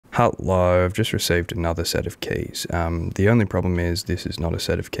Hello, I've just received another set of keys. The only problem is this is not a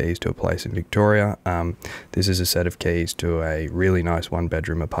set of keys to a place in Victoria. This is a set of keys to a really nice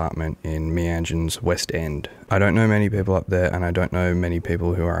one-bedroom apartment in Meanjin's West End. I don't know many people up there, and I don't know many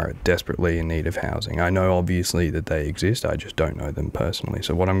people who are desperately in need of housing. I know obviously that they exist, I just don't know them personally.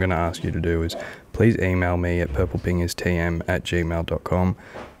 So what I'm going to ask you to do is please email me at purplepingerstm@gmail.com.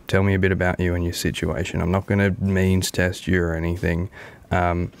 Tell me a bit about you and your situation. I'm not going to means test you or anything.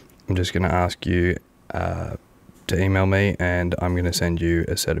 I'm just going to ask you to email me, and I'm going to send you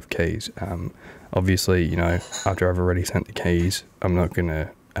a set of keys. Obviously, you know, after I've already sent the keys, I'm not going to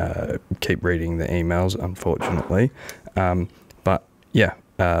keep reading the emails, unfortunately. But yeah,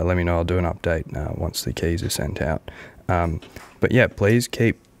 let me know. I'll do an update once the keys are sent out. But yeah, please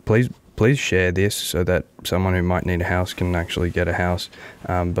share this so that someone who might need a house can actually get a house.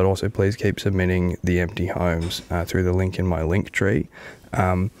 But also please keep submitting the empty homes through the link in my link tree.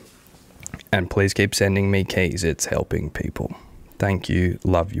 And please keep sending me keys. It's helping people. Thank you.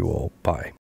 Love you all. Bye.